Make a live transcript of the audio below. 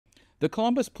The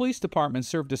Columbus Police Department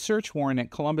served a search warrant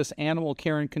at Columbus Animal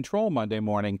Care and Control Monday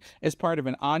morning as part of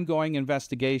an ongoing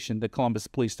investigation, the Columbus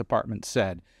Police Department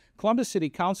said. Columbus City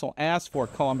Council asked for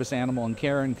Columbus Animal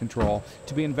Care and Control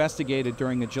to be investigated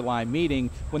during a July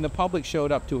meeting when the public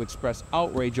showed up to express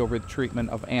outrage over the treatment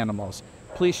of animals.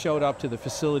 Police showed up to the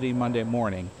facility Monday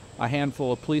morning. A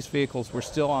handful of police vehicles were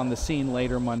still on the scene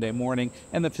later Monday morning,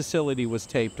 and the facility was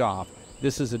taped off.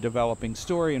 This is a developing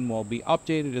story and will be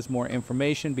updated as more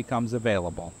information becomes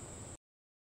available.